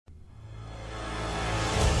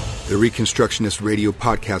The Reconstructionist Radio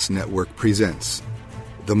Podcast Network presents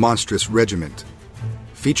The Monstrous Regiment,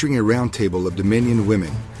 featuring a roundtable of Dominion women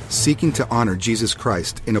seeking to honor Jesus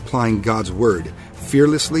Christ in applying God's Word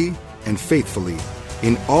fearlessly and faithfully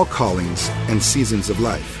in all callings and seasons of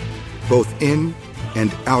life, both in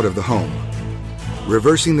and out of the home,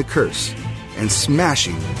 reversing the curse and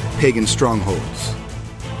smashing pagan strongholds.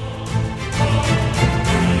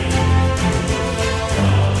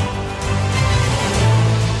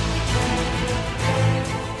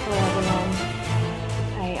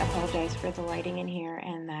 The lighting in here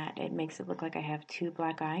and that it makes it look like I have two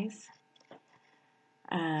black eyes.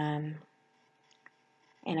 And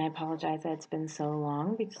I apologize that it's been so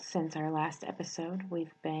long since our last episode.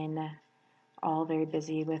 We've been all very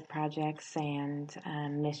busy with projects and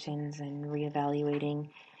missions and reevaluating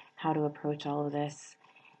how to approach all of this.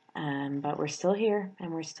 But we're still here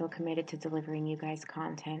and we're still committed to delivering you guys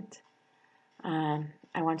content.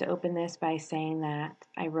 I want to open this by saying that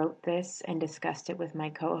I wrote this and discussed it with my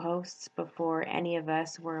co-hosts before any of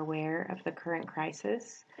us were aware of the current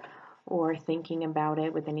crisis or thinking about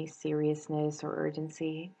it with any seriousness or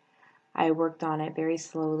urgency. I worked on it very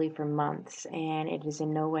slowly for months, and it is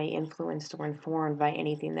in no way influenced or informed by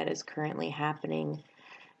anything that is currently happening,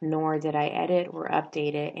 nor did I edit or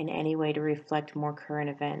update it in any way to reflect more current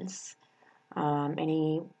events.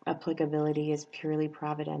 Any applicability is purely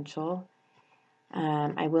providential.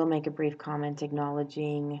 I will make a brief comment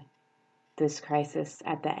acknowledging this crisis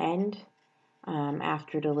at the end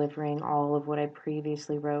after delivering all of what I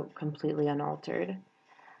previously wrote completely unaltered.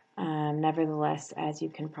 Nevertheless, as you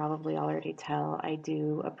can probably already tell, I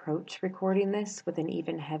do approach recording this with an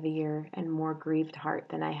even heavier and more grieved heart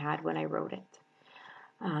than I had when I wrote it.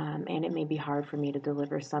 And it may be hard for me to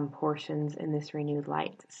deliver some portions in this renewed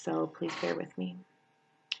light, so please bear with me.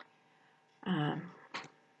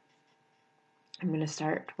 I'm going to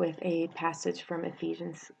start with a passage from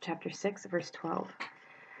Ephesians chapter 6, verse 12.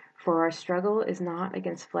 For our struggle is not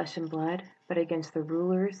against flesh and blood, but against the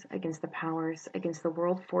rulers, against the powers, against the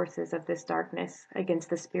world forces of this darkness, against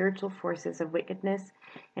the spiritual forces of wickedness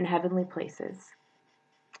in heavenly places.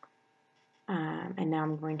 And now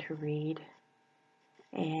I'm going to read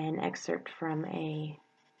an excerpt from a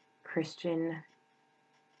professing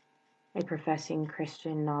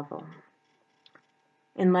Christian novel.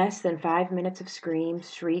 In less than 5 minutes of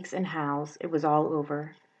screams, shrieks, and howls, it was all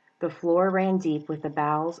over. The floor ran deep with the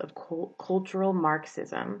bowels of cultural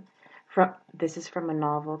Marxism. This is from a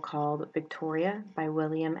novel called Victoria by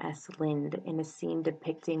William S. Lind, in a scene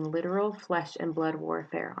depicting literal flesh and blood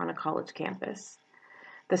warfare on a college campus.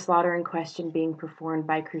 The slaughter in question being performed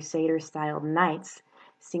by crusader-styled knights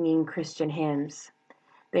singing Christian hymns.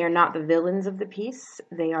 They are not the villains of the piece.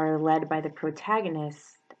 They are led by the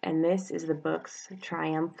protagonists, and this is the book's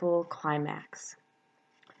triumphal climax.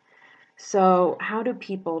 So, how do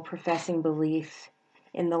people professing belief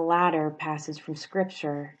in the latter passage from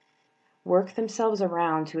Scripture work themselves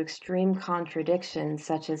around to extreme contradictions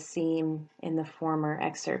such as seen in the former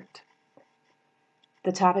excerpt?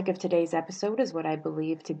 The topic of today's episode is what I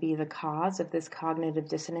believe to be the cause of this cognitive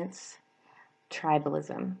dissonance: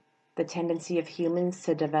 tribalism, the tendency of humans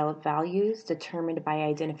to develop values determined by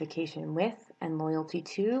identification with and loyalty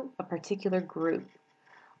to a particular group,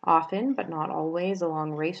 often but not always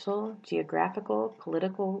along racial, geographical,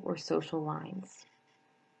 political, or social lines.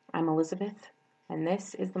 I'm Elisabeth, and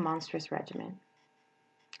this is the Monstrous Regiment.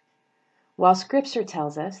 While Scripture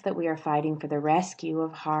tells us that we are fighting for the rescue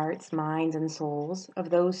of hearts, minds, and souls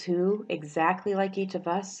of those who, exactly like each of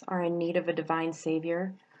us, are in need of a divine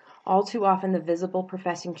Savior, all too often the visible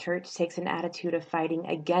professing church takes an attitude of fighting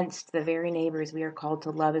against the very neighbors we are called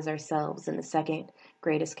to love as ourselves in the second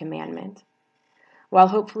greatest commandment. While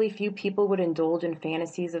hopefully few people would indulge in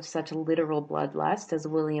fantasies of such literal bloodlust as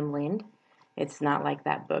William Lind, it's not like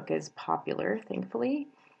that book is popular, thankfully.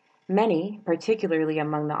 Many, particularly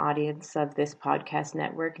among the audience of this podcast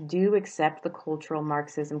network, do accept the cultural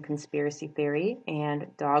Marxism conspiracy theory and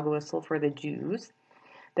dog whistle for the Jews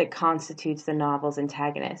that constitutes the novel's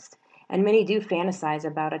antagonist, and many do fantasize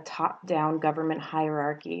about a top-down government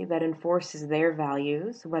hierarchy that enforces their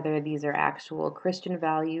values, whether these are actual Christian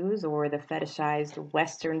values or the fetishized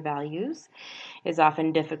Western values, is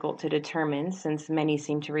often difficult to determine since many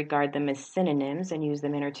seem to regard them as synonyms and use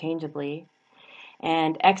them interchangeably,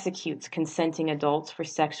 and executes consenting adults for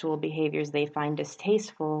sexual behaviors they find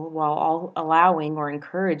distasteful while allowing or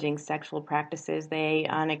encouraging sexual practices they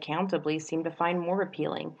unaccountably seem to find more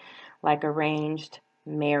appealing, like arranged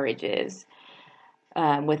marriages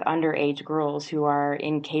with underage girls who are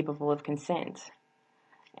incapable of consent.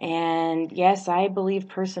 And yes, I believe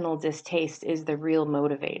personal distaste is the real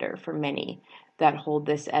motivator for many that hold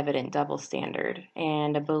this evident double standard,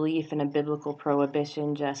 and a belief in a biblical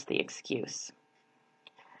prohibition just the excuse.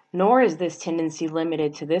 Nor is this tendency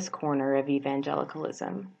limited to this corner of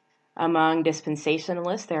evangelicalism. Among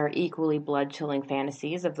dispensationalists, there are equally blood-chilling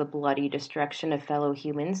fantasies of the bloody destruction of fellow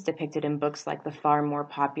humans depicted in books like the far more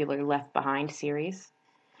popular Left Behind series.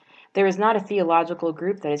 There is not a theological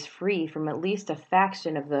group that is free from at least a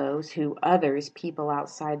faction of those who others people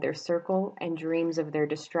outside their circle and dreams of their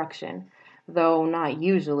destruction, though not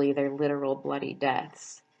usually their literal bloody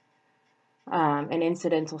deaths. An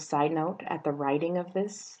incidental side note, at the writing of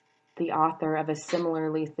this, the author of a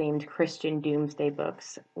similarly themed Christian doomsday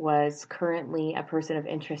books was currently a person of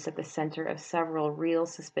interest at the center of several real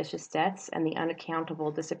suspicious deaths and the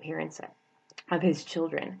unaccountable disappearance of his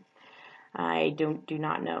children. I do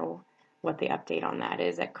not know what the update on that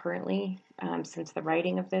is at currently since the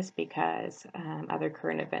writing of this, because other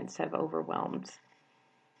current events have overwhelmed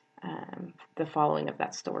the following of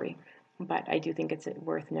that story. But I do think it's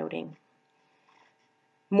worth noting.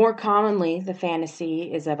 More commonly, the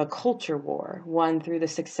fantasy is of a culture war, won through the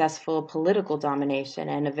successful political domination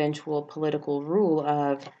and eventual political rule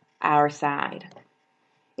of our side.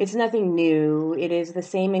 It's nothing new. It is the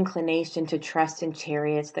same inclination to trust in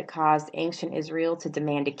chariots that caused ancient Israel to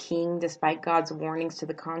demand a king despite God's warnings to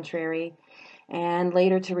the contrary, and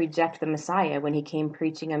later to reject the Messiah when he came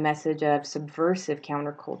preaching a message of subversive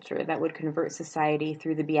counterculture that would convert society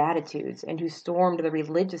through the Beatitudes, and who stormed the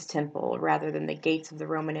religious temple rather than the gates of the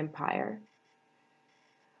Roman Empire.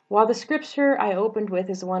 While the scripture I opened with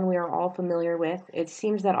is one we are all familiar with, it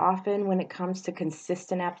seems that often when it comes to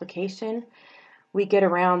consistent application, we get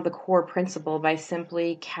around the core principle by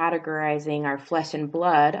simply categorizing our flesh and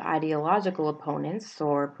blood ideological opponents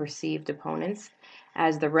or perceived opponents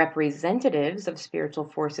as the representatives of spiritual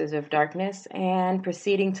forces of darkness and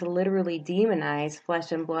proceeding to literally demonize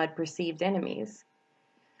flesh and blood perceived enemies.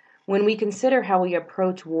 When we consider how we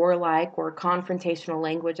approach warlike or confrontational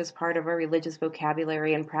language as part of our religious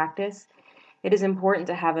vocabulary and practice, it is important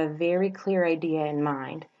to have a very clear idea in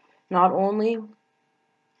mind, not only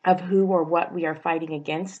of who or what we are fighting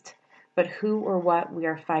against, but who or what we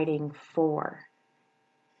are fighting for.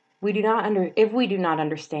 If we do not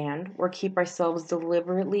understand or keep ourselves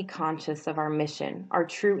deliberately conscious of our mission, our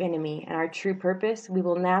true enemy, and our true purpose, we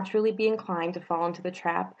will naturally be inclined to fall into the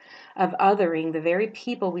trap of othering the very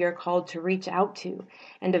people we are called to reach out to,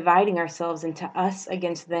 and dividing ourselves into us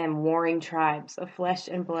against them warring tribes of flesh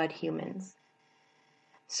and blood humans.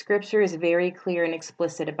 Scripture is very clear and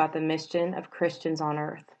explicit about the mission of Christians on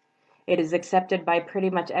earth. It is accepted by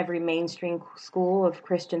pretty much every mainstream school of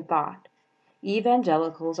Christian thought.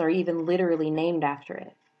 Evangelicals are even literally named after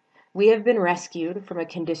it. We have been rescued from a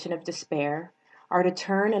condition of despair, are to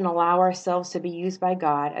turn and allow ourselves to be used by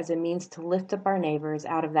God as a means to lift up our neighbors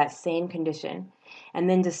out of that same condition, and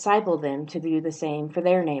then disciple them to do the same for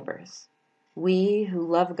their neighbors. We who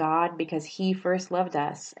love God because He first loved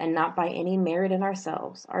us, and not by any merit in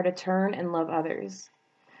ourselves, are to turn and love others.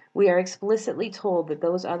 We are explicitly told that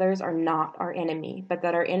those others are not our enemy, but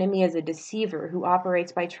that our enemy is a deceiver who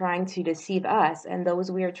operates by trying to deceive us and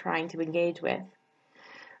those we are trying to engage with.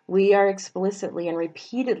 We are explicitly and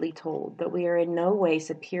repeatedly told that we are in no way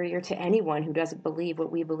superior to anyone who doesn't believe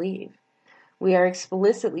what we believe. We are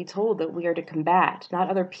explicitly told that we are to combat not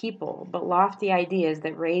other people, but lofty ideas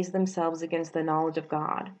that raise themselves against the knowledge of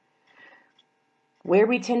God. Where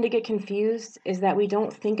we tend to get confused is that we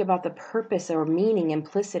don't think about the purpose or meaning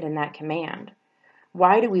implicit in that command.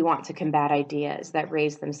 Why do we want to combat ideas that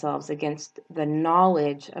raise themselves against the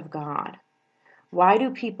knowledge of God? Why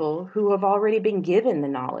do people who have already been given the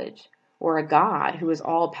knowledge, or a God who is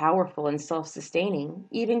all-powerful and self-sustaining,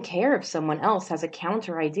 even care if someone else has a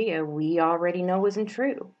counter idea we already know isn't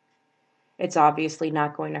true? It's obviously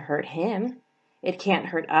not going to hurt Him. It can't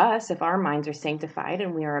hurt us if our minds are sanctified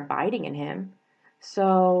and we are abiding in Him.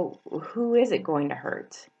 So, who is it going to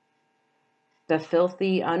hurt? The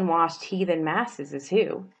filthy, unwashed heathen masses is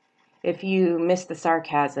who. If you miss the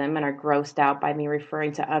sarcasm and are grossed out by me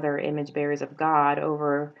referring to other image bearers of God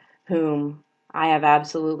over whom I have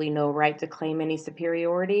absolutely no right to claim any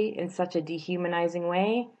superiority in such a dehumanizing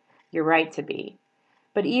way, you're right to be.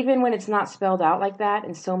 But even when it's not spelled out like that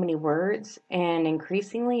in so many words, and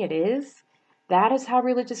increasingly it is, that is how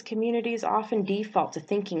religious communities often default to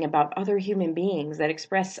thinking about other human beings that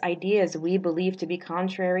express ideas we believe to be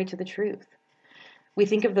contrary to the truth. We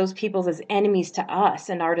think of those peoples as enemies to us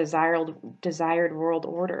and our desired world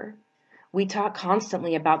order. We talk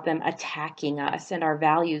constantly about them attacking us and our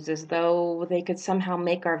values as though they could somehow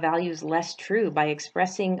make our values less true by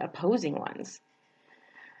expressing opposing ones.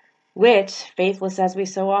 which, faithless as we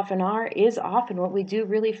so often are, is often what we do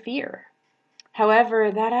really fear.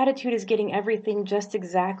 However, that attitude is getting everything just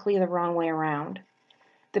exactly the wrong way around.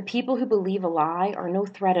 The people who believe a lie are no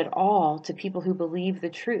threat at all to people who believe the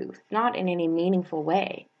truth, not in any meaningful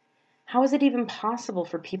way. How is it even possible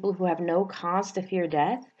for people who have no cause to fear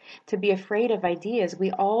death to be afraid of ideas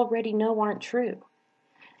we already know aren't true?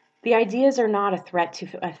 The ideas are not a threat to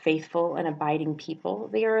a faithful and abiding people.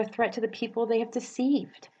 They are a threat to the people they have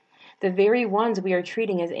deceived, the very ones we are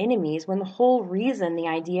treating as enemies, when the whole reason the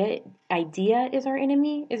idea is our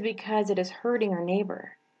enemy is because it is hurting our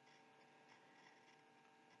neighbor.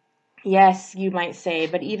 Yes, you might say,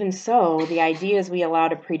 but even so, the ideas we allow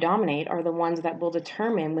to predominate are the ones that will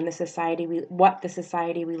determine what the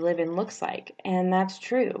society we live in looks like. And that's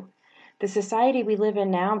true. The society we live in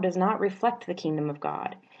now does not reflect the kingdom of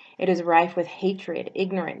God. It is rife with hatred,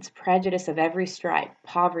 ignorance, prejudice of every stripe,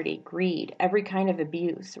 poverty, greed, every kind of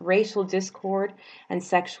abuse, racial discord, and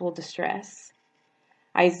sexual distress.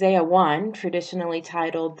 Isaiah 1, traditionally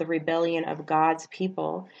titled The Rebellion of God's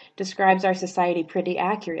People, describes our society pretty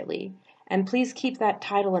accurately. And please keep that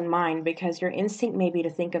title in mind, because your instinct may be to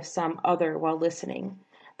think of some other while listening.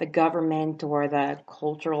 The government or the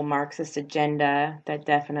cultural Marxist agenda that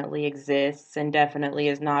definitely exists and definitely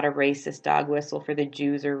is not a racist dog whistle for the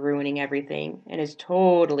Jews or ruining everything, and is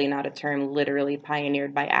totally not a term literally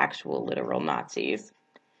pioneered by actual literal Nazis.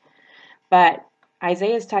 But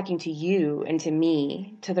Isaiah is talking to you and to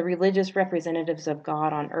me, to the religious representatives of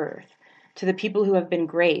God on earth, to the people who have been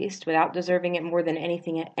graced, without deserving it more than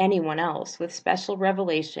anyone else, with special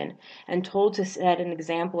revelation and told to set an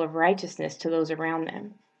example of righteousness to those around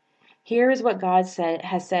them. Here is what God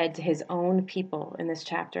has said to his own people in this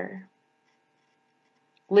chapter.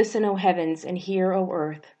 Listen, O heavens, and hear, O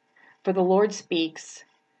earth, for the Lord speaks.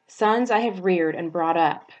 Sons I have reared and brought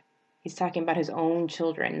up. He's talking about his own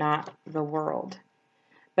children, not the world.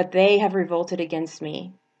 But they have revolted against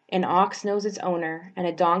me. An ox knows its owner, and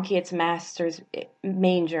a donkey its master's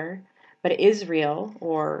manger. But Israel,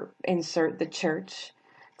 or insert the church,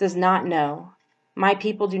 does not know. My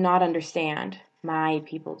people do not understand. My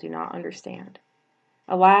people do not understand.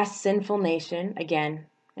 Alas, sinful nation, again,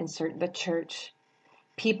 insert the church.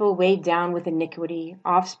 People weighed down with iniquity,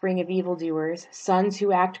 offspring of evildoers, sons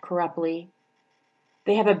who act corruptly.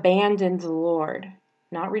 They have abandoned the Lord,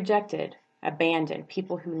 not rejected. Abandoned.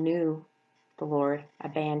 People who knew the Lord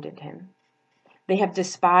abandoned him. They have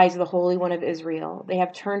despised the Holy One of Israel. They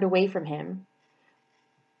have turned away from him.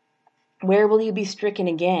 Where will you be stricken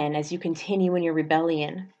again as you continue in your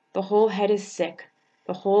rebellion? The whole head is sick.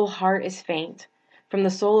 The whole heart is faint. From the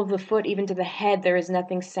sole of the foot even to the head there is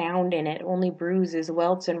nothing sound in it, only bruises,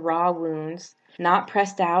 welts, and raw wounds, not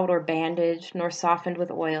pressed out or bandaged, nor softened with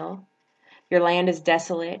oil. Your land is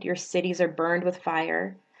desolate. Your cities are burned with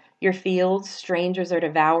fire. Your fields, strangers are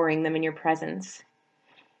devouring them in your presence.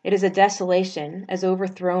 It is a desolation, as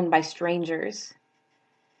overthrown by strangers.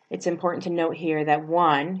 It's important to note here that,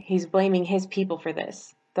 one, he's blaming his people for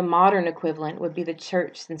this. The modern equivalent would be the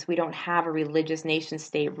church, since we don't have a religious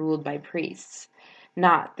nation-state ruled by priests,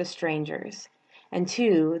 not the strangers. And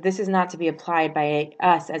two, this is not to be applied by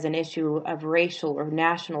us as an issue of racial or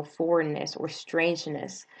national foreignness or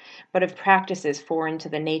strangeness, but of practices foreign to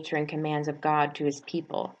the nature and commands of God to his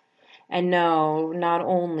people. And no, not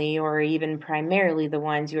only or even primarily the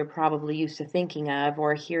ones you are probably used to thinking of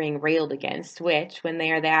or hearing railed against, which, when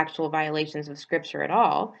they are the actual violations of Scripture at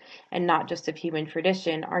all, and not just of human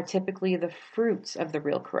tradition, are typically the fruits of the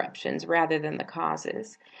real corruptions rather than the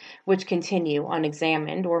causes, which continue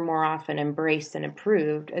unexamined or more often embraced and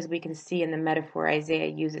approved, as we can see in the metaphor Isaiah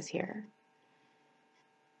uses here.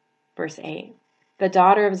 Verse 8. The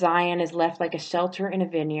daughter of Zion is left like a shelter in a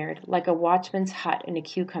vineyard, like a watchman's hut in a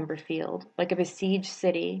cucumber field, like a besieged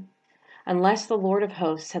city. Unless the Lord of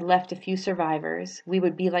hosts had left a few survivors, we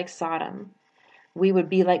would be like Sodom. We would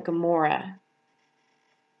be like Gomorrah.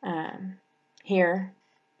 Here,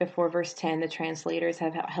 before verse 10, the translators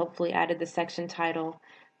have helpfully added the section title,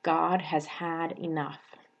 God has had enough.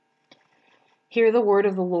 Hear the word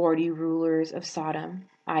of the Lord, you rulers of Sodom,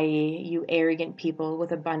 i.e., you arrogant people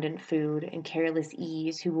with abundant food and careless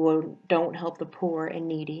ease who don't help the poor and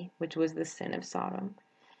needy, which was the sin of Sodom.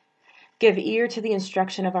 Give ear to the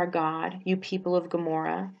instruction of our God, you people of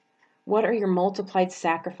Gomorrah. What are your multiplied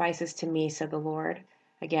sacrifices to me, said the Lord.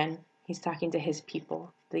 Again, he's talking to his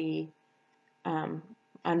people. The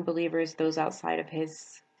unbelievers, those outside of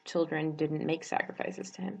his children, didn't make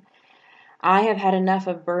sacrifices to him. I have had enough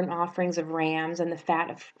of burnt offerings of rams and the fat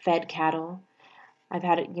of fed cattle. I've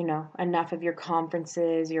had, enough of your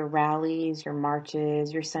conferences, your rallies, your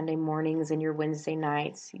marches, your Sunday mornings and your Wednesday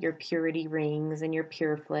nights, your purity rings and your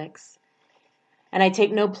pure flicks. And I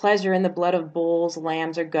take no pleasure in the blood of bulls,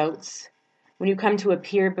 lambs, or goats. When you come to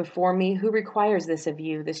appear before me, who requires this of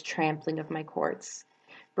you, this trampling of my courts?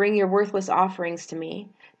 Bring your worthless offerings to me.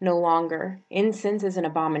 No longer. Incense is an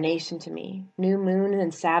abomination to me. New moon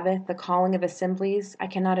and Sabbath, the calling of assemblies. I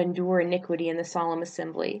cannot endure iniquity in the solemn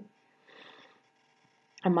assembly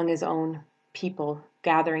among his own people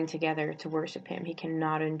gathering together to worship him. He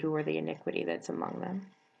cannot endure the iniquity that's among them.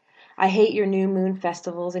 I hate your new moon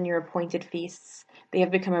festivals and your appointed feasts. They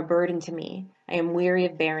have become a burden to me. I am weary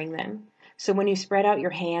of bearing them. So when you spread out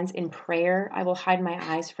your hands in prayer, I will hide my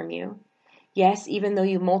eyes from you. Yes, even though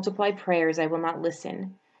you multiply prayers, I will not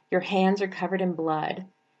listen. Your hands are covered in blood.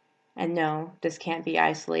 And no, this can't be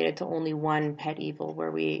isolated to only one pet evil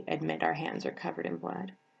where we admit our hands are covered in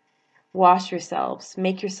blood. Wash yourselves,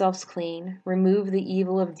 make yourselves clean, remove the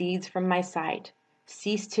evil of deeds from my sight.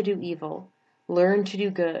 Cease to do evil, learn to do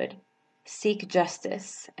good, seek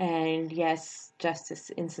justice, and yes, justice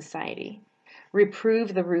in society.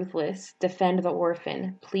 Reprove the ruthless, defend the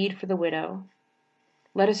orphan, plead for the widow.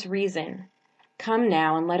 Let us reason. Come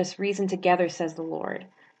now and let us reason together, says the Lord.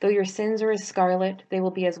 Though your sins are as scarlet, they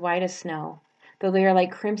will be as white as snow. Though they are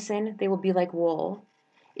like crimson, they will be like wool.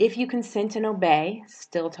 If you consent and obey,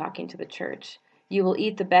 still talking to the church, you will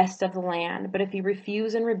eat the best of the land, but if you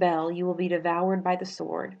refuse and rebel, you will be devoured by the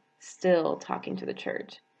sword, still talking to the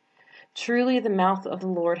church. Truly the mouth of the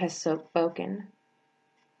Lord has spoken.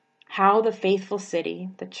 How the faithful city,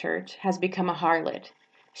 the church, has become a harlot.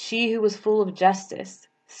 She who was full of justice,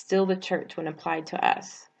 still the church when applied to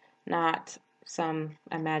us, not some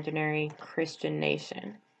imaginary Christian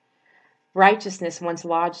nation. Righteousness once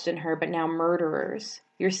lodged in her, but now murderers.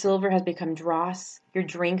 Your silver has become dross, your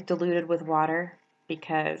drink diluted with water,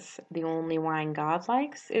 because the only wine God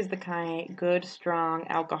likes is the good, strong,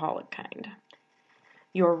 alcoholic kind.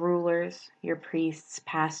 Your rulers, your priests,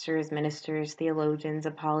 pastors, ministers, theologians,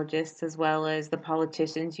 apologists, as well as the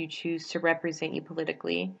politicians you choose to represent you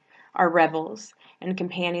politically, are rebels and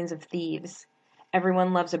companions of thieves.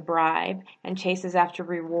 Everyone loves a bribe and chases after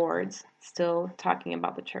rewards, still talking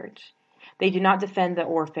about the church. They do not defend the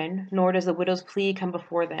orphan, nor does the widow's plea come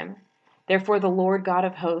before them. Therefore the Lord God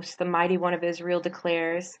of hosts, the mighty one of Israel,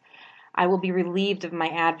 declares, I will be relieved of my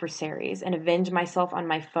adversaries and avenge myself on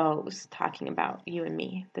my foes, talking about you and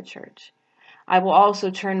me, the church. I will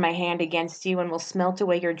also turn my hand against you and will smelt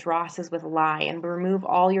away your drosses with lye and remove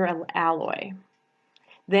all your alloy.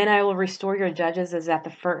 Then I will restore your judges as at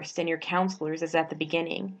the first and your counselors as at the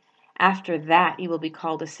beginning. After that you will be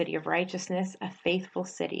called a city of righteousness, a faithful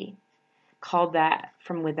city, called that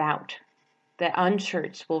from without. The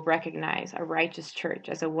unchurched will recognize a righteous church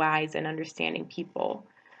as a wise and understanding people.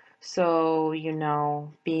 So,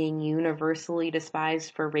 being universally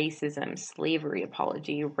despised for racism, slavery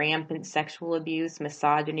apology, rampant sexual abuse,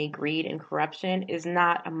 misogyny, greed, and corruption is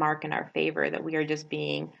not a mark in our favor that we are just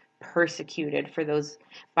being persecuted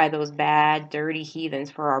by those bad, dirty heathens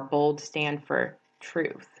for our bold stand for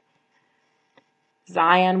truth.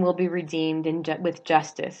 Zion will be redeemed with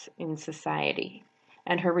justice in society,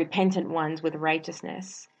 and her repentant ones with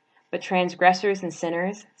righteousness. But transgressors and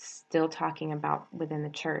sinners, still talking about within the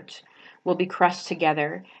church, will be crushed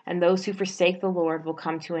together, and those who forsake the Lord will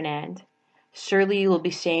come to an end. Surely you will be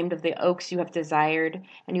shamed of the oaks you have desired,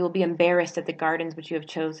 and you will be embarrassed at the gardens which you have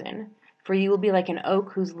chosen. For you will be like an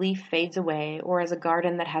oak whose leaf fades away, or as a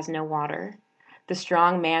garden that has no water. The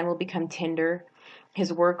strong man will become tinder,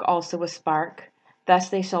 his work also a spark. Thus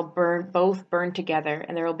they shall both burn together,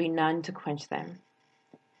 and there will be none to quench them.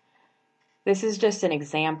 This is just one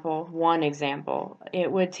example.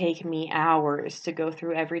 It would take me hours to go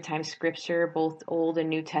through every time Scripture, both Old and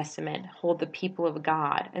New Testament, hold the people of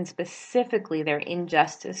God, and specifically their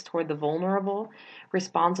injustice toward the vulnerable,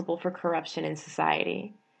 responsible for corruption in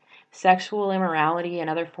society. Sexual immorality and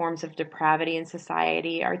other forms of depravity in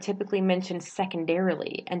society are typically mentioned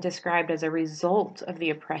secondarily and described as a result of the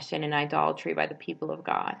oppression and idolatry by the people of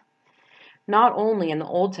God. Not only in the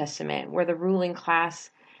Old Testament, where the ruling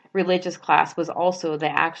class, religious class, was also the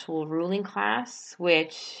actual ruling class,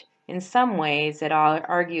 which in some ways it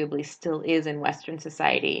arguably still is in Western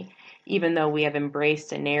society, even though we have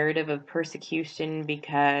embraced a narrative of persecution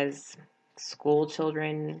because school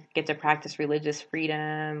children get to practice religious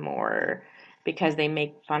freedom, or because they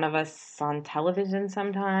make fun of us on television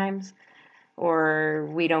sometimes, or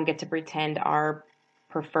we don't get to pretend our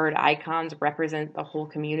preferred icons represent the whole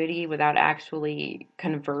community without actually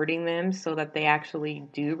converting them so that they actually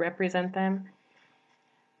do represent them.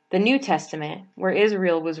 The New Testament, where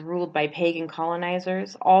Israel was ruled by pagan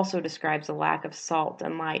colonizers, also describes a lack of salt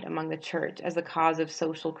and light among the church as the cause of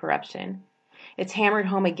social corruption. It's hammered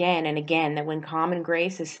home again and again that when common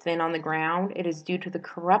grace is thin on the ground, it is due to the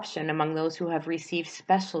corruption among those who have received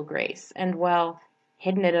special grace and, well,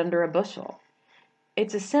 hidden it under a bushel.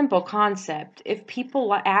 It's a simple concept. If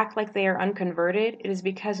people act like they are unconverted, it is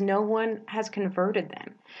because no one has converted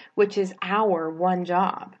them, which is our one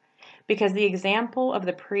job. Because the example of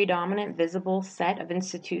the predominant visible set of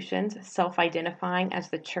institutions self-identifying as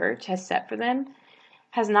the church has set for them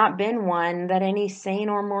has not been one that any sane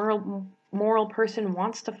or moral person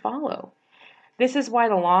wants to follow. This is why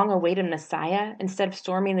the long-awaited Messiah, instead of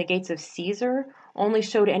storming the gates of Caesar, only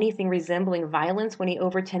showed anything resembling violence when he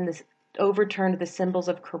overturned the symbols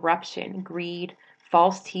of corruption, greed,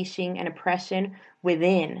 false teaching, and oppression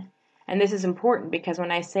within. And this is important because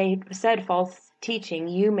when I said false teaching,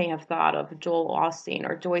 you may have thought of Joel Osteen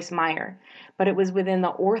or Joyce Meyer, but it was within the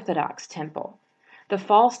Orthodox temple. The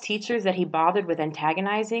false teachers that he bothered with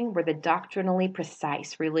antagonizing were the doctrinally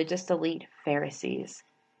precise religious elite Pharisees,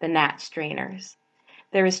 the gnat strainers.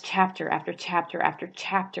 There is chapter after chapter after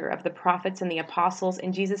chapter of the prophets and the apostles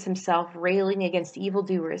and Jesus himself railing against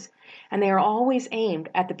evildoers, and they are always aimed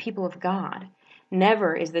at the people of God.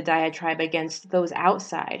 Never is the diatribe against those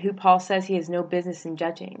outside, who Paul says he has no business in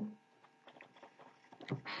judging.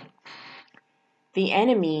 The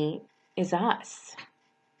enemy is us.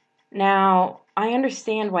 Now, I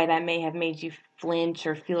understand why that may have made you flinch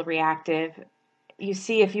or feel reactive. You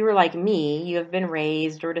see, if you were like me, you have been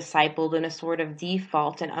raised or discipled in a sort of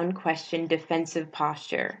default and unquestioned defensive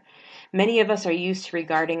posture. Many of us are used to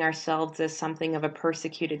regarding ourselves as something of a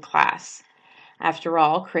persecuted class. After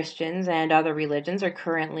all, Christians and other religions are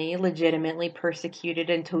currently legitimately persecuted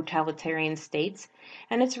in totalitarian states,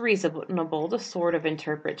 and it's reasonable to sort of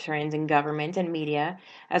interpret trends in government and media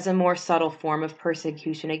as a more subtle form of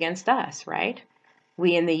persecution against us, right?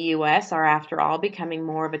 We in the U.S. are, after all, becoming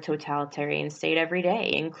more of a totalitarian state every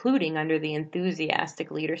day, including under the enthusiastic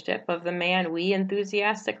leadership of the man we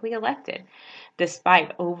enthusiastically elected,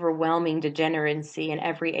 despite overwhelming degeneracy in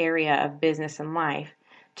every area of business and life,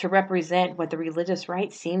 to represent what the religious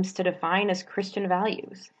right seems to define as Christian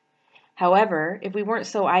values. However, if we weren't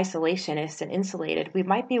so isolationist and insulated, we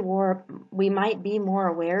might be more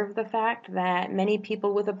aware of the fact that many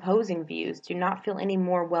people with opposing views do not feel any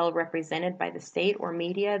more well represented by the state or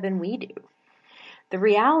media than we do. The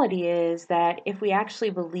reality is that if we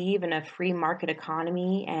actually believe in a free market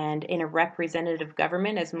economy and in a representative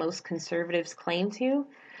government, as most conservatives claim to,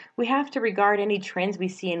 we have to regard any trends we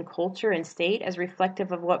see in culture and state as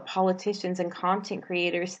reflective of what politicians and content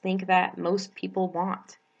creators think that most people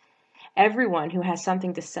want. Everyone who has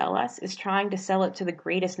something to sell us is trying to sell it to the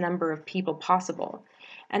greatest number of people possible,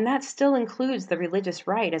 and that still includes the religious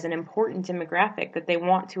right as an important demographic that they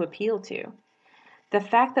want to appeal to. The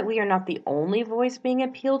fact that we are not the only voice being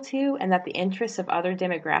appealed to and that the interests of other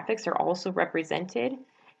demographics are also represented,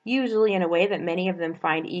 usually in a way that many of them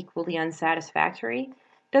find equally unsatisfactory,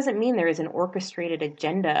 doesn't mean there is an orchestrated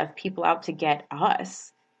agenda of people out to get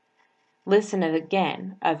us. Listen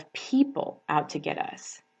again, of people out to get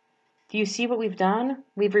us. Do you see what we've done?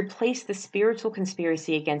 We've replaced the spiritual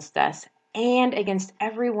conspiracy against us and against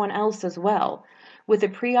everyone else as well, with a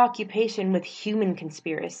preoccupation with human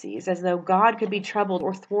conspiracies, as though God could be troubled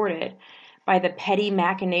or thwarted by the petty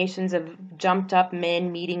machinations of jumped-up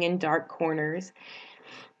men meeting in dark corners.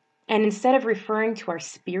 And instead of referring to our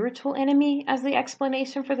spiritual enemy as the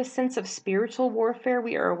explanation for the sense of spiritual warfare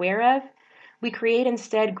we are aware of, we create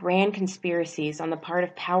instead grand conspiracies on the part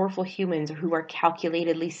of powerful humans who are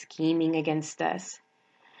calculatedly scheming against us.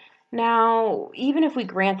 Now, even if we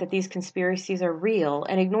grant that these conspiracies are real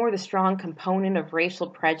and ignore the strong component of racial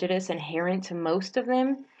prejudice inherent to most of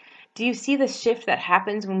them, do you see the shift that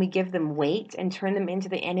happens when we give them weight and turn them into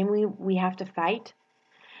the enemy we have to fight?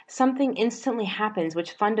 Something instantly happens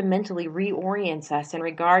which fundamentally reorients us in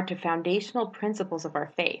regard to foundational principles of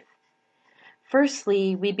our faith.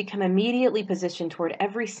 Firstly, we become immediately positioned toward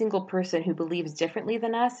every single person who believes differently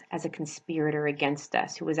than us as a conspirator against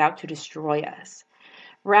us, who is out to destroy us,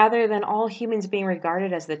 rather than all humans being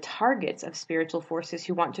regarded as the targets of spiritual forces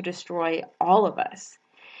who want to destroy all of us.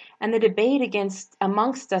 And the debate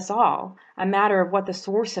amongst us all, a matter of what the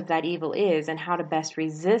source of that evil is and how to best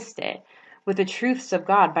resist it, with the truths of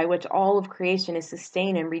God by which all of creation is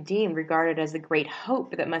sustained and redeemed, regarded as the great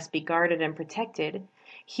hope that must be guarded and protected,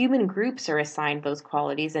 human groups are assigned those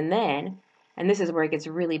qualities, and then, and this is where it gets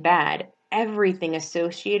really bad, everything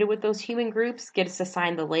associated with those human groups gets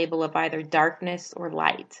assigned the label of either darkness or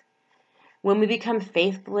light. When we become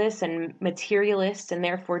faithless and materialist and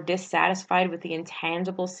therefore dissatisfied with the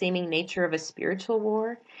intangible seeming nature of a spiritual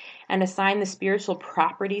war and assign the spiritual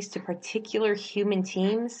properties to particular human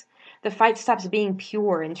teams, the fight stops being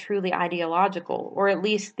pure and truly ideological, or at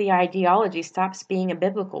least the ideology stops being a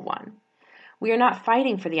biblical one. We are not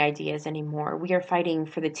fighting for the ideas anymore. We are fighting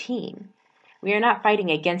for the team. We are not fighting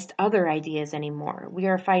against other ideas anymore. We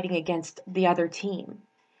are fighting against the other team.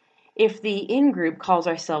 If the in-group calls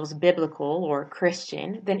ourselves biblical or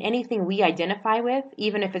Christian, then anything we identify with,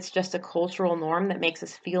 even if it's just a cultural norm that makes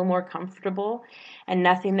us feel more comfortable and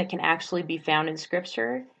nothing that can actually be found in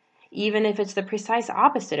Scripture, even if it's the precise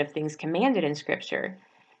opposite of things commanded in Scripture,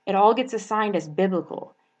 it all gets assigned as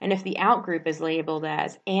biblical. And if the out-group is labeled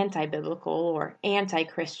as anti-biblical or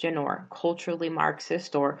anti-Christian or culturally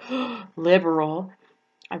Marxist or liberal,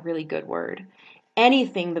 a really good word,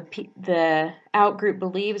 anything the out-group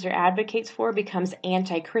believes or advocates for becomes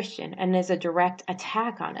anti-Christian and is a direct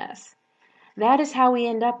attack on us. That is how we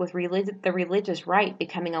end up with the religious right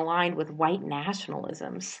becoming aligned with white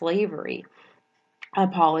nationalism, slavery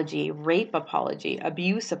apology, rape apology,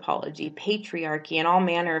 abuse apology, patriarchy, and all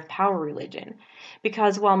manner of power religion.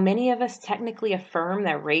 Because while many of us technically affirm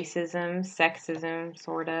that racism, sexism,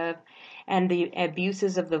 sort of, and the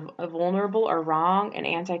abuses of the vulnerable are wrong and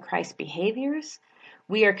anti-Christ behaviors,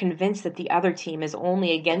 we are convinced that the other team is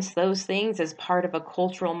only against those things as part of a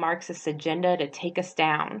cultural Marxist agenda to take us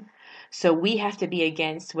down. So we have to be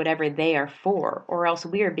against whatever they are for, or else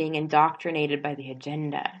we are being indoctrinated by the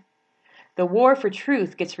agenda. The war for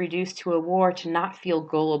truth gets reduced to a war to not feel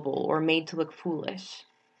gullible or made to look foolish.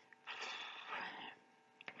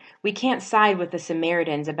 We can't side with the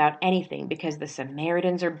Samaritans about anything because the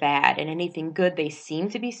Samaritans are bad and anything good they seem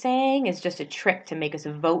to be saying is just a trick to make us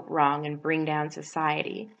vote wrong and bring down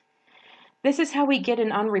society. This is how we get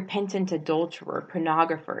an unrepentant adulterer,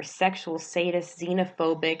 pornographer, sexual sadist,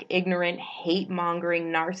 xenophobic, ignorant,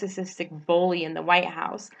 hate-mongering, narcissistic bully in the White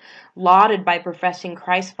House, lauded by professing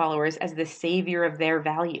Christ followers as the savior of their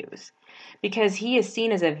values, because he is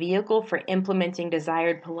seen as a vehicle for implementing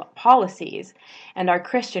desired policies, and our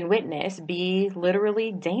Christian witness be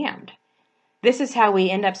literally damned. This is how we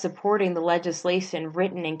end up supporting the legislation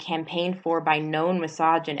written and campaigned for by known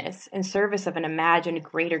misogynists in service of an imagined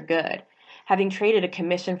greater good, having traded a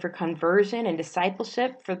commission for conversion and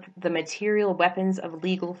discipleship for the material weapons of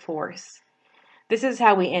legal force. This is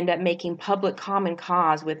how we end up making public common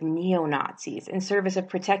cause with neo-Nazis in service of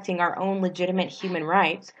protecting our own legitimate human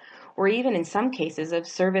rights, or even in some cases in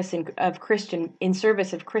service of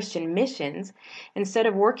Christian missions, instead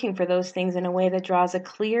of working for those things in a way that draws a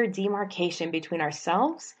clear demarcation between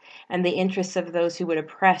ourselves and the interests of those who would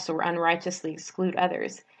oppress or unrighteously exclude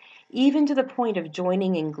others, even to the point of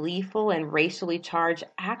joining in gleeful and racially charged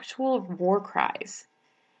actual war cries.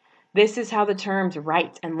 This is how the terms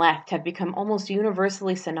right and left have become almost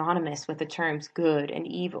universally synonymous with the terms good and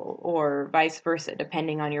evil, or vice versa,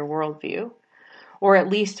 depending on your worldview, or at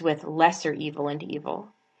least with lesser evil and evil,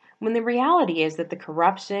 when the reality is that the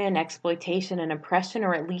corruption, exploitation, and oppression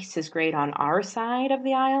are at least as great on our side of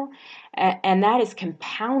the aisle, and that is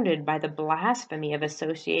compounded by the blasphemy of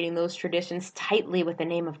associating those traditions tightly with the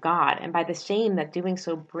name of God and by the shame that doing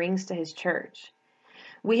so brings to his church.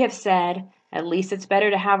 We have said, at least it's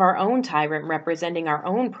better to have our own tyrant representing our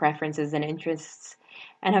own preferences and interests,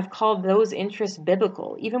 and have called those interests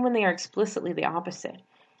biblical, even when they are explicitly the opposite.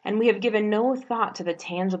 And we have given no thought to the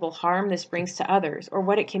tangible harm this brings to others, or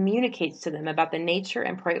what it communicates to them about the nature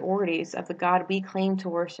and priorities of the God we claim to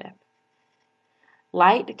worship.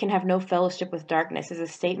 Light can have no fellowship with darkness is a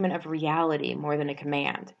statement of reality more than a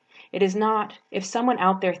command. It is not, if someone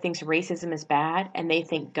out there thinks racism is bad and they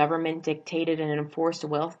think government-dictated and enforced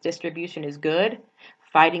wealth distribution is good,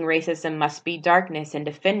 fighting racism must be darkness and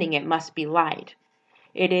defending it must be light.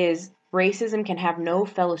 It is, racism can have no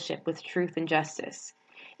fellowship with truth and justice.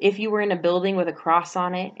 If you were in a building with a cross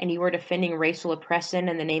on it and you were defending racial oppression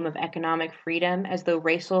in the name of economic freedom as though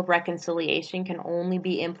racial reconciliation can only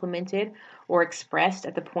be implemented or expressed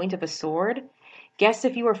at the point of a sword, guess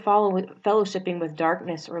if you were fellowshipping with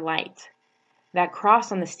darkness or light. That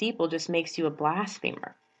cross on the steeple just makes you a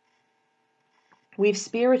blasphemer. We've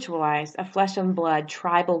spiritualized a flesh and blood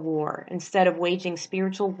tribal war instead of waging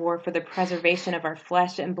spiritual war for the preservation of our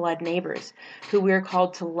flesh and blood neighbors who we are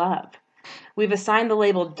called to love. We've assigned the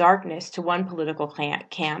label darkness to one political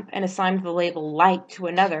camp and assigned the label light to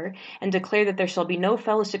another and declared that there shall be no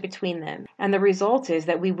fellowship between them. And the result is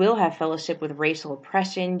that we will have fellowship with racial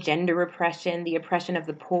oppression, gender oppression, the oppression of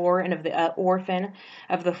the poor and of the orphan,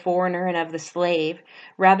 of the foreigner and of the slave,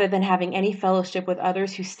 rather than having any fellowship with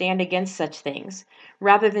others who stand against such things,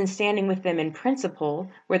 rather than standing with them in principle,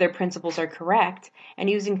 where their principles are correct, and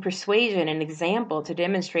using persuasion and example to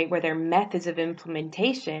demonstrate where their methods of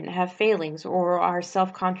implementation have failings or are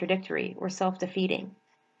self-contradictory or self-defeating.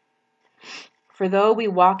 For though we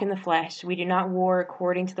walk in the flesh, we do not war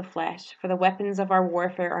according to the flesh, for the weapons of our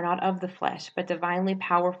warfare are not of the flesh, but divinely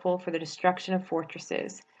powerful for the destruction of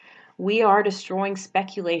fortresses. We are destroying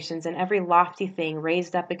speculations and every lofty thing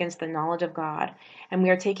raised up against the knowledge of God, and we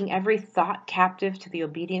are taking every thought captive to the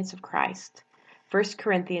obedience of Christ. 1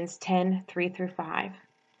 Corinthians 10:3-5.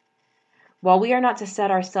 While we are not to set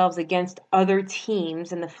ourselves against other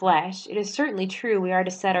teams in the flesh, it is certainly true we are to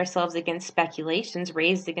set ourselves against speculations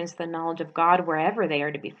raised against the knowledge of God wherever they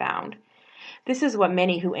are to be found. This is what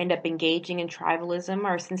many who end up engaging in tribalism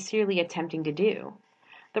are sincerely attempting to do.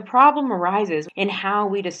 The problem arises in how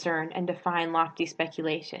we discern and define lofty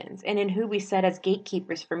speculations, and in who we set as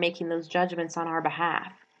gatekeepers for making those judgments on our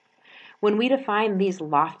behalf. When we define these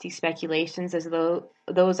lofty speculations as though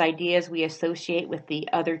those ideas we associate with the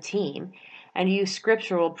other team, and use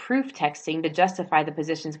scriptural proof texting to justify the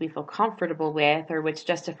positions we feel comfortable with or which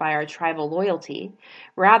justify our tribal loyalty,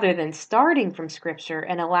 rather than starting from Scripture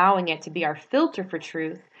and allowing it to be our filter for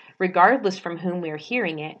truth, regardless from whom we are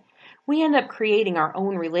hearing it, we end up creating our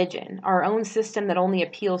own religion, our own system that only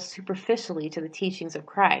appeals superficially to the teachings of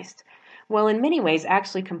Christ, while in many ways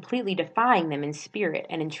actually completely defying them in spirit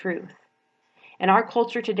and in truth. In our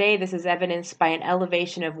culture today, this is evidenced by an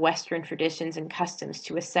elevation of Western traditions and customs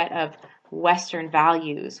to a set of Western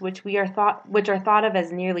values, which are thought of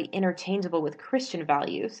as nearly interchangeable with Christian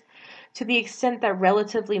values, to the extent that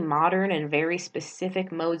relatively modern and very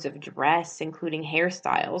specific modes of dress, including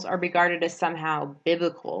hairstyles, are regarded as somehow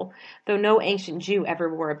biblical, though no ancient Jew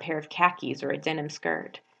ever wore a pair of khakis or a denim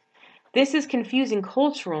skirt. This is confusing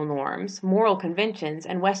cultural norms, moral conventions,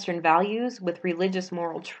 and Western values with religious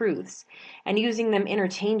moral truths, and using them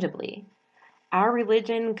interchangeably. Our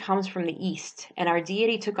religion comes from the East, and our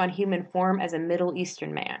deity took on human form as a Middle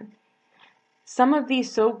Eastern man. Some of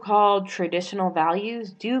these so-called traditional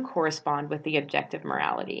values do correspond with the objective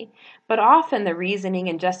morality, but often the reasoning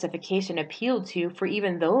and justification appealed to for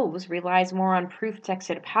even those relies more on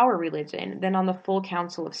proof-texted power religion than on the full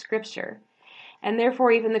counsel of Scripture. And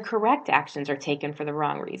therefore even the correct actions are taken for the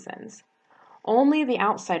wrong reasons. Only the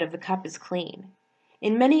outside of the cup is clean.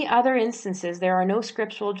 In many other instances, there are no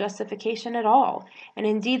scriptural justification at all, and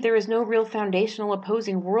indeed there is no real foundational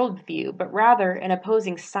opposing worldview, but rather an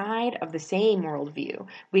opposing side of the same worldview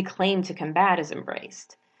we claim to combat is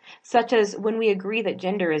embraced. Such as when we agree that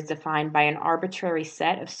gender is defined by an arbitrary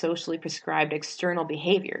set of socially prescribed external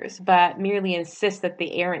behaviors, but merely insist that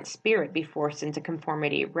the errant spirit be forced into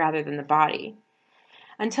conformity rather than the body.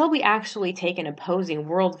 Until we actually take an opposing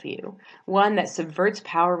worldview, one that subverts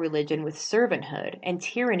power religion with servanthood and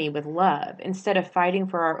tyranny with love, instead of fighting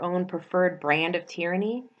for our own preferred brand of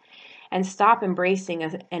tyranny, and stop embracing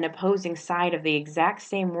an opposing side of the exact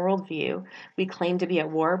same worldview we claim to be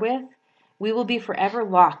at war with, we will be forever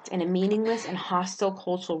locked in a meaningless and hostile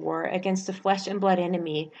cultural war against a flesh and blood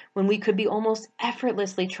enemy when we could be almost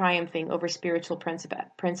effortlessly triumphing over spiritual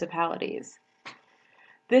principalities.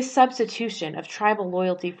 This substitution of tribal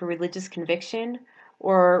loyalty for religious conviction,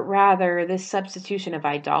 or rather this substitution of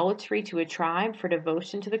idolatry to a tribe for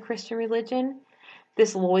devotion to the Christian religion,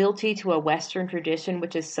 this loyalty to a Western tradition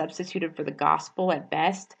which is substituted for the gospel at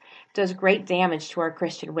best, does great damage to our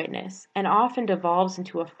Christian witness, and often devolves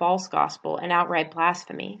into a false gospel and outright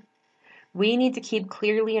blasphemy. We need to keep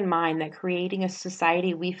clearly in mind that creating a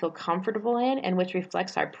society we feel comfortable in and which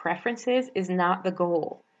reflects our preferences is not the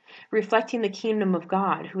goal. Reflecting the kingdom of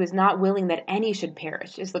God, who is not willing that any should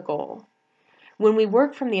perish, is the goal. When we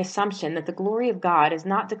work from the assumption that the glory of God is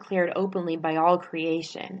not declared openly by all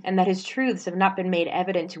creation, and that his truths have not been made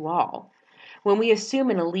evident to all, when we assume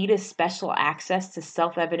an elitist special access to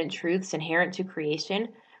self-evident truths inherent to creation,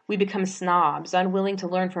 we become snobs, unwilling to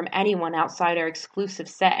learn from anyone outside our exclusive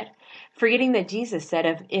set, forgetting that Jesus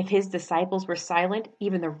said if his disciples were silent,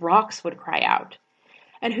 even the rocks would cry out.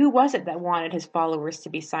 And who was it that wanted his followers to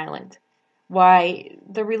be silent? Why,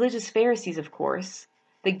 the religious Pharisees, of course,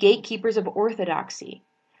 the gatekeepers of orthodoxy.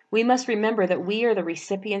 We must remember that we are the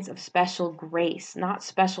recipients of special grace, not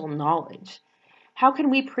special knowledge. How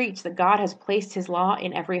can we preach that God has placed his law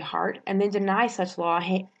in every heart and then deny such law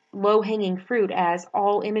low-hanging fruit as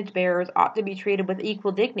all image bearers ought to be treated with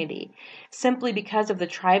equal dignity, simply because of the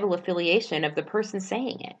tribal affiliation of the person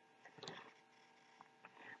saying it.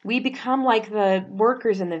 We become like the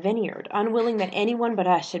workers in the vineyard, unwilling that anyone but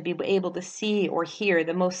us should be able to see or hear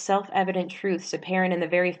the most self-evident truths apparent in the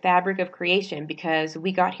very fabric of creation, because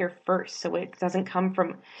we got here first. So if it doesn't come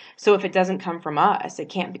from us, it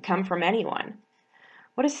can't come from anyone.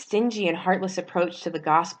 What a stingy and heartless approach to the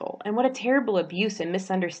gospel, and what a terrible abuse and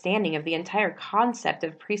misunderstanding of the entire concept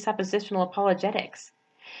of presuppositional apologetics,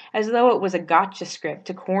 as though it was a gotcha script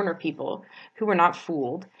to corner people who were not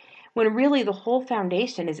fooled, when really the whole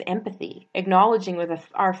foundation is empathy, acknowledging with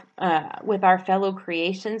our fellow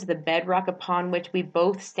creations the bedrock upon which we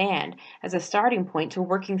both stand as a starting point to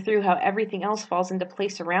working through how everything else falls into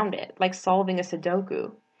place around it, like solving a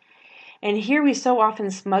Sudoku. And here we so often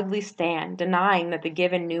smugly stand, denying that the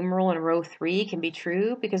given numeral in row 3 can be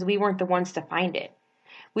true because we weren't the ones to find it.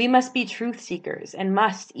 We must be truth seekers, and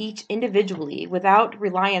must, each individually, without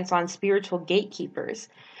reliance on spiritual gatekeepers,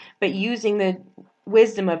 but using the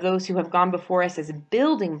wisdom of those who have gone before us as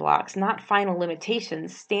building blocks, not final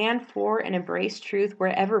limitations, stand for and embrace truth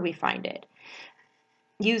wherever we find it,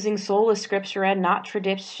 using sola scriptura, not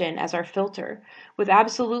tradition, as our filter, with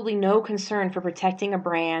absolutely no concern for protecting a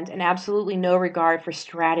brand and absolutely no regard for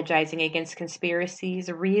strategizing against conspiracies,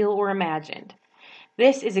 real or imagined.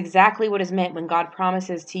 This is exactly what is meant when God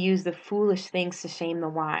promises to use the foolish things to shame the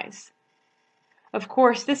wise. Of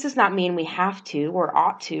course, this does not mean we have to, or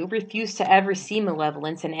ought to, refuse to ever see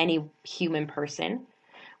malevolence in any human person.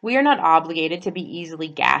 We are not obligated to be easily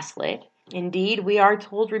gaslit. Indeed, we are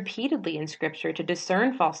told repeatedly in Scripture to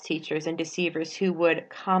discern false teachers and deceivers who would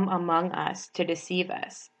come among us to deceive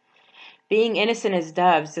us. Being innocent as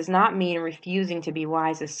doves does not mean refusing to be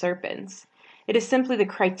wise as serpents. It is simply the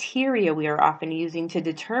criteria we are often using to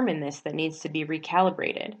determine this that needs to be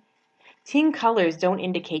recalibrated. Team colors don't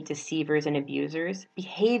indicate deceivers and abusers.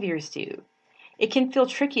 Behaviors do. It can feel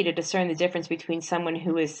tricky to discern the difference between someone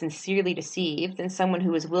who is sincerely deceived and someone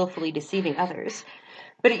who is willfully deceiving others,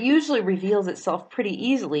 but it usually reveals itself pretty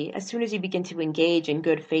easily as soon as you begin to engage in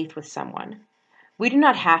good faith with someone. We do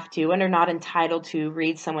not have to and are not entitled to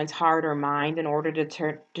read someone's heart or mind in order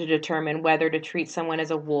to determine whether to treat someone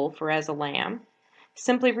as a wolf or as a lamb.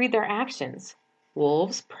 Simply read their actions.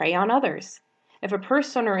 Wolves prey on others. If a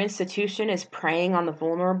person or institution is preying on the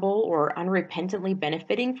vulnerable or unrepentantly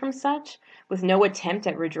benefiting from such, with no attempt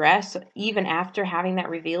at redress even after having that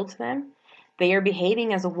revealed to them, they are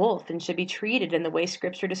behaving as a wolf and should be treated in the way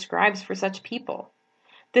Scripture describes for such people.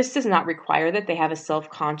 This does not require that they have a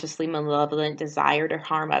self-consciously malevolent desire to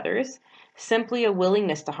harm others, simply a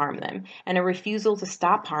willingness to harm them and a refusal to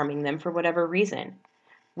stop harming them for whatever reason.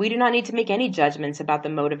 We do not need to make any judgments about the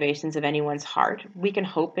motivations of anyone's heart. We can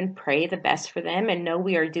hope and pray the best for them and know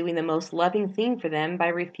we are doing the most loving thing for them by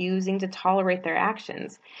refusing to tolerate their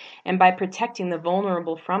actions and by protecting the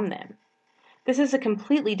vulnerable from them. This is a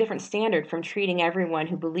completely different standard from treating everyone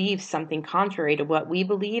who believes something contrary to what we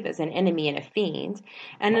believe as an enemy and a fiend,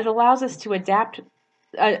 and it allows us to adopt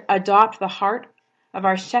the heart of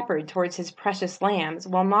our shepherd towards his precious lambs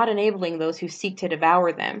while not enabling those who seek to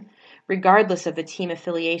devour them, regardless of the team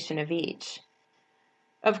affiliation of each.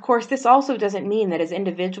 Of course, this also doesn't mean that as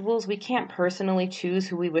individuals we can't personally choose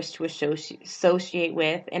who we wish to associate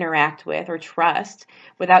with, interact with, or trust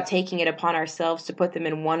without taking it upon ourselves to put them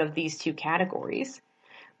in one of these two categories.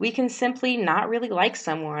 We can simply not really like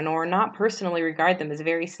someone or not personally regard them as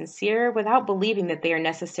very sincere without believing that they are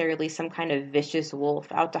necessarily some kind of vicious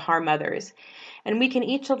wolf out to harm others, and we can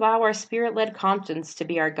each allow our spirit-led conscience to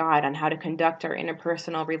be our guide on how to conduct our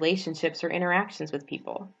interpersonal relationships or interactions with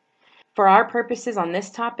people. For our purposes on this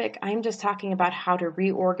topic, I'm just talking about how to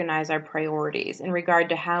reorganize our priorities in regard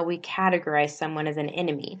to how we categorize someone as an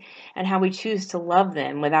enemy and how we choose to love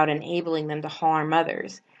them without enabling them to harm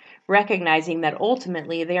others, recognizing that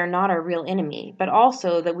ultimately they are not our real enemy, but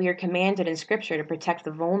also that we are commanded in Scripture to protect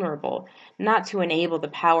the vulnerable, not to enable the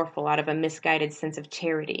powerful out of a misguided sense of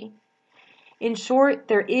charity. In short,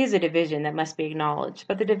 there is a division that must be acknowledged,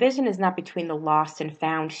 but the division is not between the lost and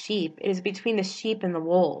found sheep, it is between the sheep and the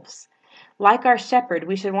wolves. Like our shepherd,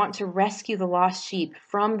 we should want to rescue the lost sheep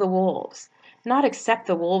from the wolves, not accept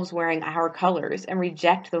the wolves wearing our colors and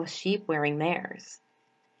reject those sheep wearing theirs.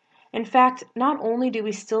 In fact, not only do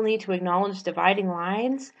we still need to acknowledge dividing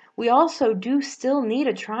lines, we also do still need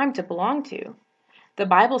a tribe to belong to. The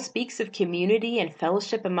Bible speaks of community and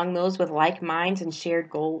fellowship among those with like minds and shared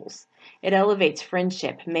goals. It elevates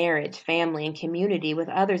friendship, marriage, family, and community with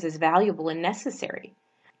others as valuable and necessary.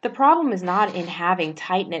 The problem is not in having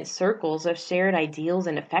tight-knit circles of shared ideals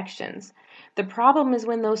and affections, The problem is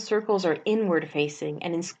when those circles are inward-facing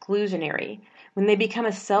and exclusionary, when they become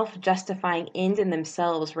a self-justifying end in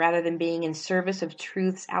themselves rather than being in service of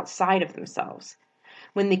truths outside of themselves,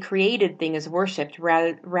 when the created thing is worshipped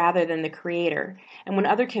rather than the creator, and when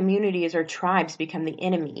other communities or tribes become the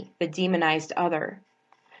enemy, the demonized other.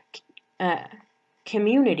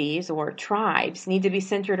 Communities or tribes need to be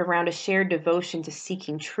centered around a shared devotion to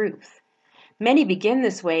seeking truth. Many begin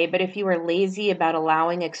this way, but if you are lazy about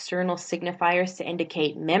allowing external signifiers to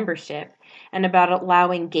indicate membership and about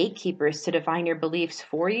allowing gatekeepers to define your beliefs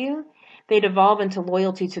for you, they devolve into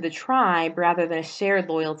loyalty to the tribe rather than a shared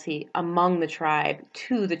loyalty among the tribe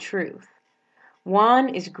to the truth.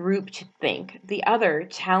 One is groupthink, the other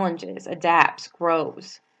challenges, adapts,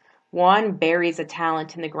 grows. One buries a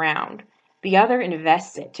talent in the ground, the other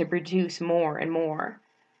invests it to produce more and more.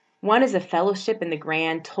 One is a fellowship in the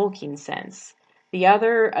grand Tolkien sense, the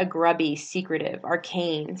other a grubby, secretive,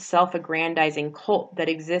 arcane, self-aggrandizing cult that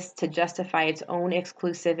exists to justify its own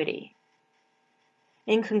exclusivity.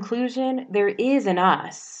 In conclusion, there is an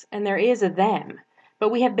us, and there is a them, but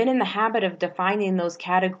we have been in the habit of defining those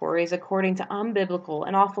categories according to unbiblical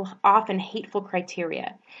and often hateful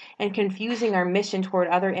criteria, and confusing our mission toward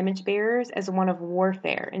other image bearers as one of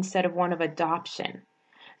warfare instead of one of adoption.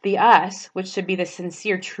 The us, which should be the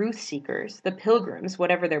sincere truth seekers, the pilgrims,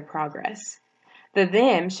 whatever their progress. The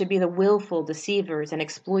them should be the willful deceivers and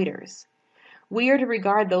exploiters. We are to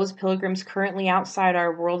regard those pilgrims currently outside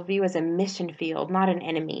our worldview as a mission field, not an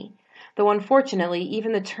enemy. Though unfortunately,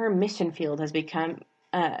 even the term mission field has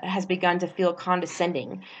begun to feel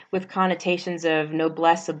condescending, with connotations of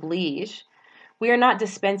noblesse oblige. We are not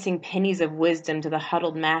dispensing pennies of wisdom to the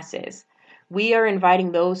huddled masses. We are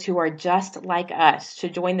inviting those who are just like us to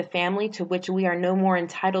join the family to which we are no more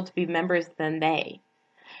entitled to be members than they.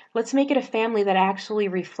 Let's make it a family that actually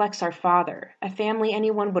reflects our Father, a family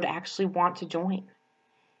anyone would actually want to join.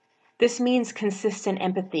 This means consistent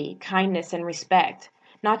empathy, kindness, and respect,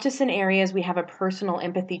 not just in areas we have a personal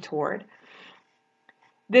empathy toward.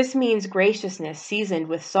 This means graciousness seasoned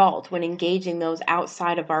with salt when engaging those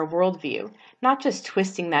outside of our worldview, not just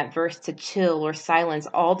twisting that verse to chill or silence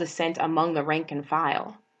all dissent among the rank and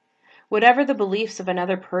file. Whatever the beliefs of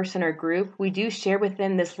another person or group, we do share with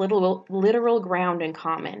them this literal ground in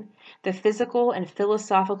common, the physical and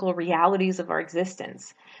philosophical realities of our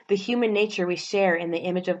existence, the human nature we share in the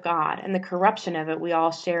image of God, and the corruption of it we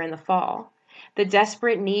all share in the fall, the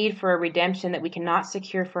desperate need for a redemption that we cannot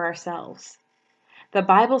secure for ourselves. The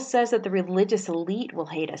Bible says that the religious elite will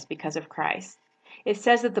hate us because of Christ. It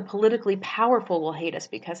says that the politically powerful will hate us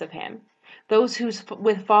because of him. Those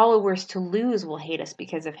with followers to lose will hate us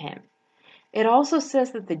because of him. It also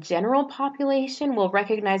says that the general population will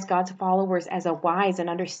recognize God's followers as a wise and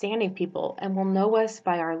understanding people and will know us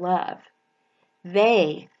by our love.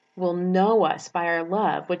 They will know us by our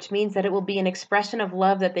love, which means that it will be an expression of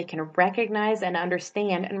love that they can recognize and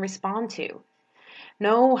understand and respond to.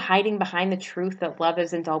 No hiding behind the truth that love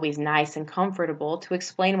isn't always nice and comfortable to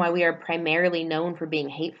explain why we are primarily known for being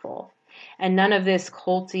hateful. And none of this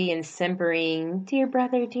culty and simpering, dear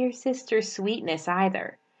brother, dear sister sweetness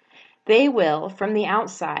either. They will, from the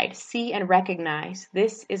outside, see and recognize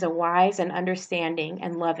this is a wise and understanding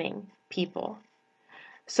and loving people.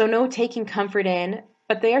 So no taking comfort in,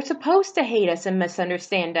 but they are supposed to hate us and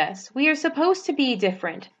misunderstand us. We are supposed to be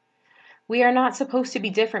different. We are not supposed to be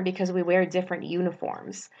different because we wear different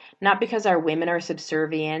uniforms, not because our women are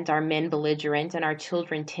subservient, our men belligerent, and our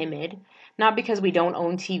children timid, not because we don't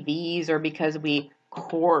own TVs or because we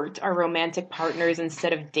court our romantic partners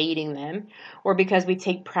instead of dating them, or because we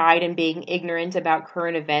take pride in being ignorant about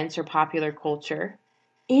current events or popular culture.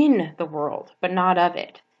 In the world, but not of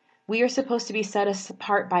it. We are supposed to be set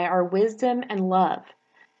apart by our wisdom and love.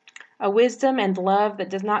 A wisdom and love that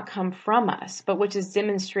does not come from us, but which is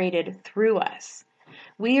demonstrated through us.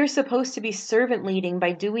 We are supposed to be servant leading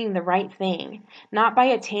by doing the right thing, not by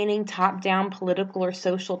attaining top-down political or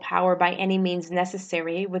social power by any means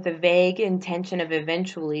necessary with a vague intention of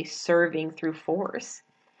eventually serving through force.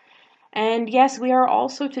 And yes, we are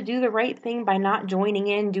also to do the right thing by not joining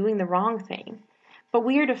in doing the wrong thing. But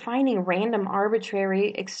we are defining random,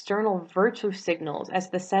 arbitrary, external virtue signals as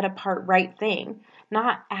the set-apart right thing,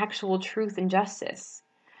 not actual truth and justice.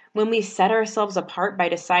 When we set ourselves apart by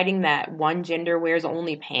deciding that one gender wears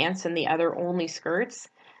only pants and the other only skirts,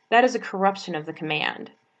 that is a corruption of the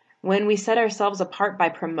command. When we set ourselves apart by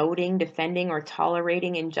promoting, defending, or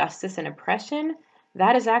tolerating injustice and oppression,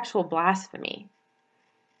 that is actual blasphemy.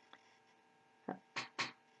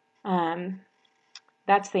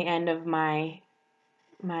 That's the end of my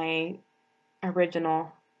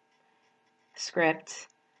original script.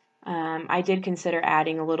 I did consider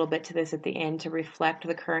adding a little bit to this at the end to reflect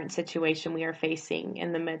the current situation we are facing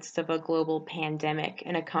in the midst of a global pandemic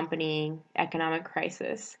and accompanying economic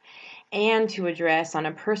crisis, and to address on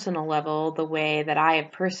a personal level the way that I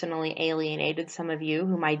have personally alienated some of you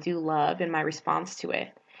whom I do love in my response to it.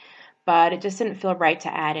 But it just didn't feel right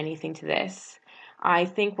to add anything to this. I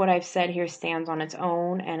think what I've said here stands on its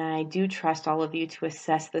own, and I do trust all of you to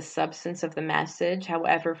assess the substance of the message,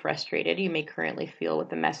 however frustrated you may currently feel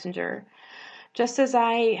with the messenger. Just as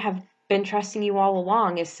I have been trusting you all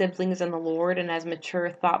along as siblings in the Lord and as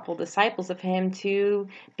mature, thoughtful disciples of Him to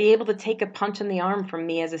be able to take a punch in the arm from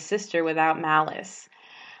me as a sister without malice.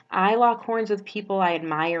 I lock horns with people I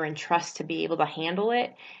admire and trust to be able to handle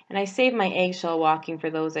it, and I save my eggshell walking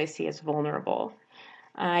for those I see as vulnerable.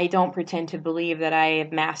 I don't pretend to believe that I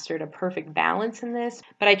have mastered a perfect balance in this,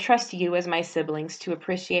 but I trust you as my siblings to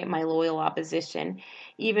appreciate my loyal opposition,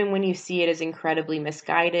 even when you see it as incredibly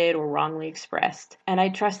misguided or wrongly expressed. And I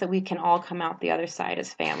trust that we can all come out the other side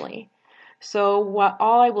as family. So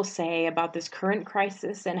all I will say about this current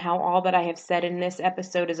crisis and how all that I have said in this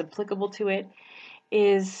episode is applicable to it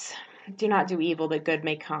is, do not do evil that good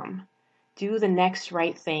may come. Do the next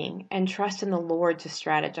right thing and trust in the Lord to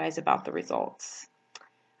strategize about the results.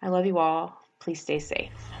 I love you all. Please stay safe.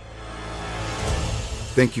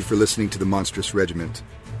 Thank you for listening to the Monstrous Regiment.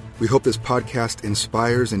 We hope this podcast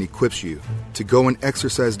inspires and equips you to go and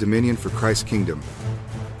exercise dominion for Christ's kingdom,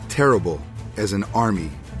 terrible as an army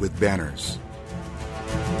with banners.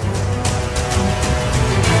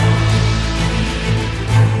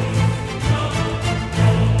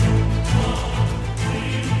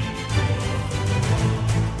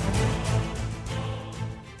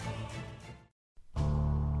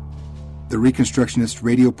 The Reconstructionist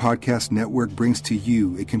Radio Podcast Network brings to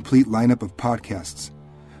you a complete lineup of podcasts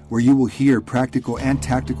where you will hear practical and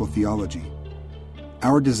tactical theology.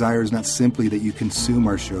 Our desire is not simply that you consume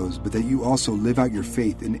our shows, but that you also live out your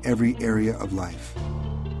faith in every area of life.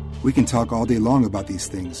 We can talk all day long about these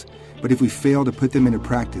things, but if we fail to put them into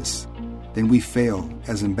practice, then we fail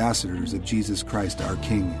as ambassadors of Jesus Christ, our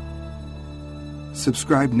King.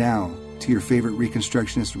 Subscribe now to your favorite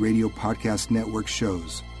Reconstructionist Radio Podcast Network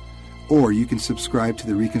shows. Or you can subscribe to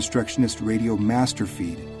the Reconstructionist Radio Master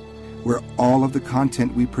Feed, where all of the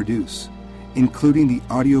content we produce, including the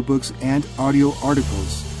audiobooks and audio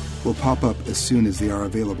articles, will pop up as soon as they are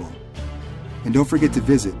available. And don't forget to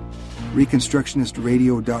visit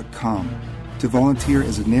ReconstructionistRadio.com to volunteer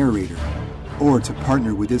as a narrator or to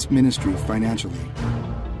partner with this ministry financially.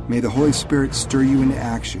 May the Holy Spirit stir you into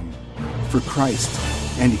action for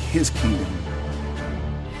Christ and His kingdom.